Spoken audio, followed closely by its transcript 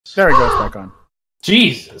There he goes back on.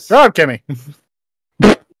 Jesus. Go on, Kimmy.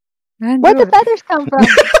 Where'd the feathers come from?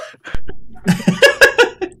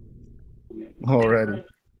 Alrighty.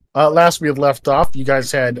 Last we had left off, you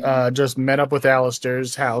guys had just met up with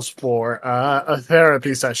Alistair's house for a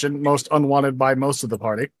therapy session, most unwanted by most of the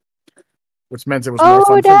party, which meant it was more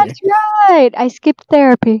fun for me. Oh, that's right. I skipped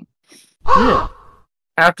therapy. Yeah.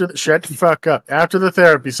 Shut the fuck up. After the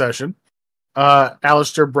therapy session,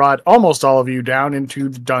 Alistair brought almost all of you down into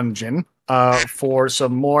the dungeon for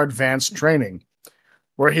some more advanced training,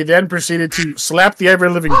 where he then proceeded to slap the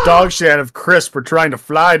ever-living dog shit out of Chris for trying to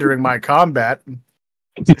fly during my combat.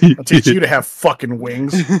 I'll teach you to have fucking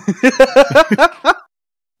wings.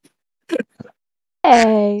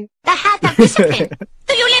 Hey. The hat of discipline.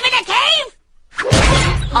 Do you live in a cave?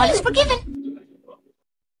 All is forgiven.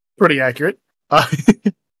 Pretty accurate.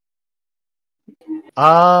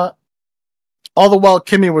 All the while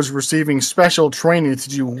Kimmy was receiving special training to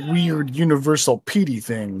do weird universal PD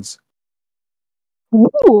things.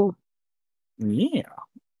 Ooh. Yeah.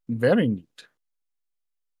 Very neat.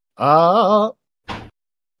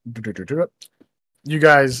 You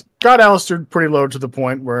guys got Alistair pretty low to the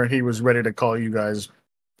point where he was ready to call you guys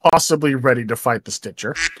possibly ready to fight the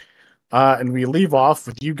Stitcher. And we leave off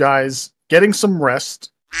with you guys getting some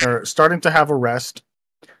rest, or starting to have a rest.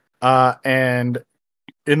 And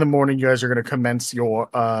in the morning, you guys are going to commence your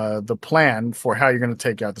the plan for how you're going to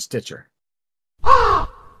take out the Stitcher.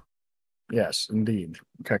 Yes, indeed.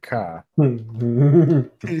 Caca.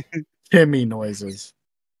 Kimmy noises.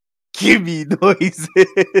 Kimmy noises.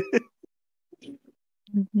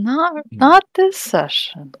 Not this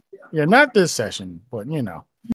session. Yeah, not this session, but you know.